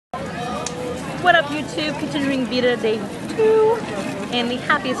What up, YouTube? Continuing VEDA day 2 in the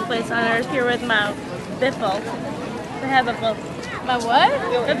happiest place on earth, here with my Biffle. I have Biffle. My what?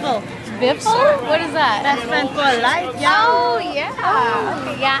 Biffle. Biffle? What is that? Best friend for life, y'all. Oh, yeah.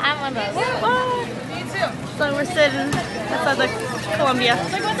 Oh. Okay, yeah, I'm one of those. What? Me too. So we're sitting outside the Columbia.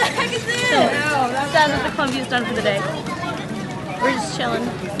 Like, what the heck is this? Outside the Columbia's done for the day. We're just chilling,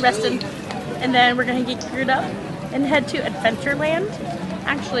 resting, and then we're gonna get geared up and head to Adventureland.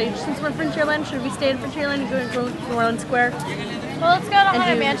 Actually, since we're in Frontierland, should we stay in Frontierland and go to Orland Square? Well, let's go to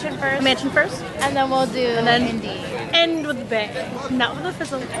Haunted Mansion first. A mansion first, and then we'll do Indy. End with the bang, not with the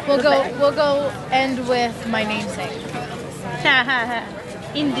fizzle. We'll go end with my namesake. Ha ha ha.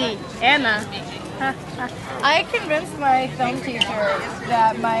 Indiana. I convinced my film teacher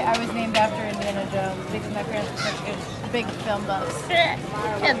that I was named after Indiana Jones because my parents were such good big film buffs.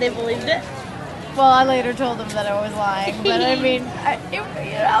 Yeah, they believed it. Well, I later told them that I was lying, but I mean,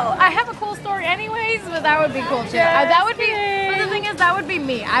 I have a cool story anyways, but that would be cool too. That would be. But the thing is, that would be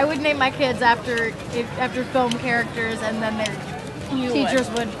me. I would name my kids after film characters, and then their teachers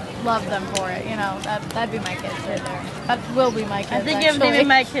would love them for it. You know, that'd be my kids right there. That will be my kids. I think I'm naming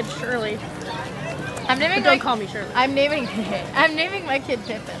my kid Shirley. I'm naming. But don't call me Shirley. I'm naming my kid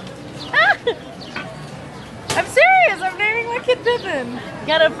Pippin. I'm serious. I'm naming my kid Pippin.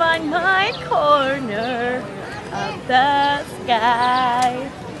 Gotta find my corner of the sky.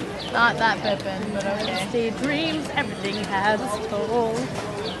 Not that Pippin, but okay. Daydreams, everything has its toll.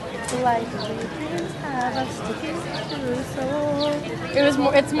 Like daydreams have a sticking to the soul.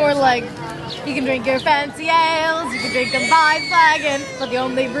 It's more like you can drink your fancy ales, you can drink them by flagon, but the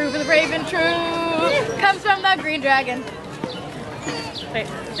only brew for the brave and true comes from the Green Dragon. Wait,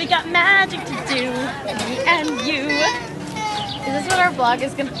 we got magic to do, me and you. Is this what our vlog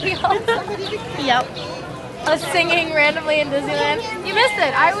is gonna be on? Yep. Us singing randomly in Disneyland. You missed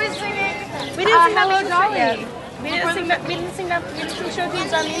it. I was singing. We didn't sing Hello that Dolly. We didn't sing show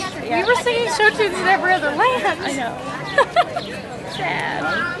tunes on the Easter yet. We were singing show tunes in every other land. I know.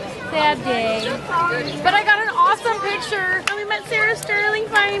 Sad day. But I got an awesome picture. And we met Sarah Sterling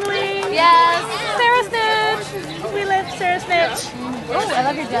finally. Yes. Sarah Snitch. We left Sarah Snitch. Oh, I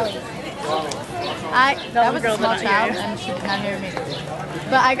love your jelly. That was a small child and she did not hear me.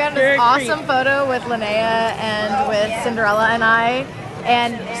 But I got an awesome photo with Linnea and with Cinderella and I.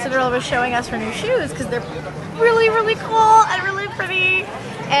 And Cinderella was showing us her new shoes because they're really, really cool and really pretty.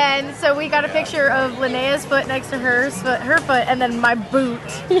 And so we got a picture of Linnea's foot next to her foot, and then my boot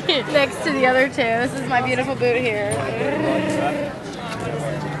next to the other two. This is my beautiful boot here.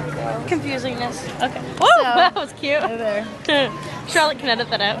 Confusingness. Okay. Whoa, so, that was cute. Right there. Charlotte can edit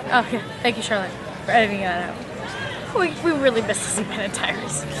that out. Okay, thank you, Charlotte, for editing that out. We really missed the cement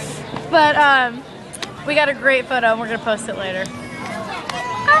tires. But we got a great photo, and we're gonna post it later.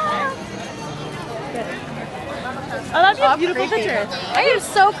 Oh, that'd be a beautiful picture. I am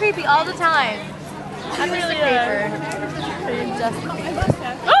so creepy all the time. I'm really a creeper.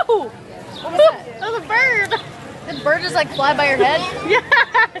 Oh! What was that? That was a bird. The bird just like fly by your head? Yeah.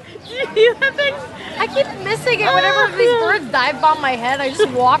 Did you see that thing? I keep missing it whenever these birds dive bomb my head. I just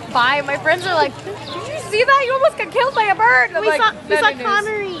walk by and my friends are like, did you see that? You almost got killed by a bird. We saw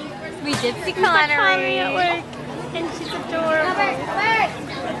Connery. We did see Connery. At work. And she's adorable.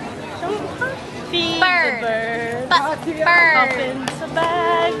 Feed Bird. the bird. Bird. Poppins a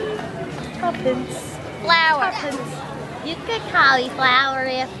bag. Poppins. Flower. Poppins. You could cauliflower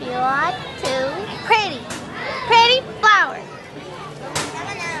if you want to. Pretty flower.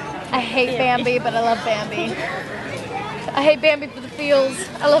 I hate Bambi, but I love Bambi. I hate Bambi for the feels.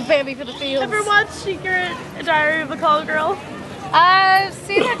 I love Bambi for the feels. Ever watched Secret Diary of a Call Girl? I've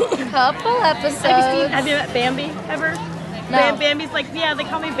seen a couple episodes. Have you met Bambi ever? No. Bambi's like, yeah, they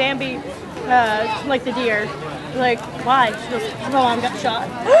call me Bambi, like the deer. Like, why? She goes, my mom got shot.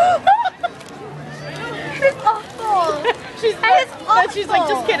 She's awful. She's like,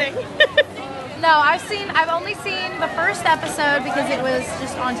 just kidding. No, I've only seen the first episode because it was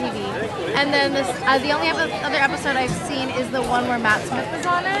just on TV. And then the only other episode I've seen is the one where Matt Smith was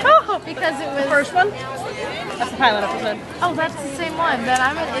on it. Oh, because it was... The first one? That's the pilot episode. Oh, that's the same one. Then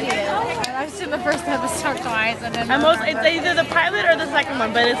I'm an idiot. And I've seen the first episode twice. And then it's either the pilot or the second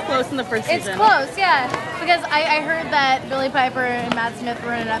one, but it's close in the first season. It's close, yeah. Because I heard that Billy Piper and Matt Smith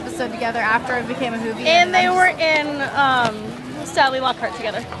were in an episode together after it became a movie. And they were in Sally Lockhart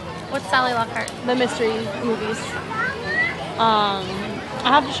together. What's Sally Lockhart? The mystery movies. I'll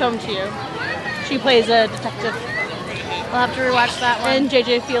have to show them to you. She plays a detective. We'll have to rewatch that one. And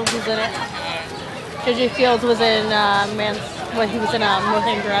JJ Fields was in it. JJ Fields was in he was in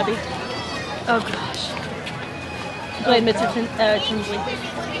Northanger Abbey. Oh gosh. Glenn Tinsley.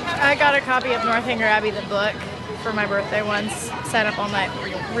 I got a copy of Northanger Abbey, the book, for my birthday once. Sat up all night,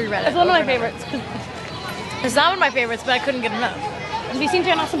 reread it. It's one of my favorites. It's not one of my favorites, but I couldn't get enough. Have you seen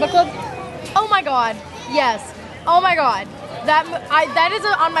Jane Austen Book Club? Oh my god, yes. Oh my god. That is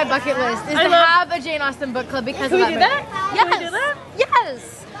on my bucket list, is to have a Jane Austen book club because of that movie. Yes. Can we do that?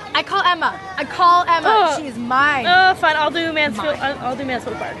 Yes. I call Emma. Oh. She is mine. Oh, fine. I'll do Mansfield. I'll do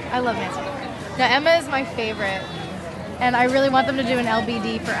Mansfield Park. I love Mansfield. Now Emma is my favorite, and I really want them to do an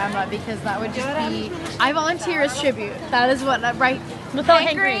LBD for Emma because that would just be. I volunteer as tribute. That is what right. With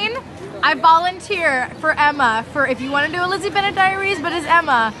Hank Green. I volunteer for Emma for if you want to do a Lizzie Bennet Diaries, but as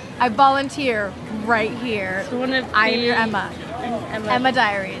Emma, I volunteer right here. So one of I'm your Emma. Emma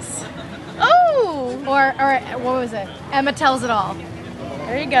Diaries. Oh. Or what was it? Emma Tells It All.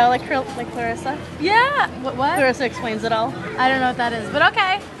 There you go, like Clarissa. Yeah. What? Clarissa Explains It All. I don't know what that is, but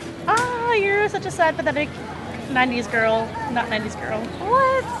okay. Ah, you're such a sad, pathetic 90s girl. Not 90s girl.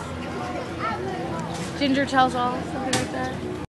 What? Ginger Tells All, something like that.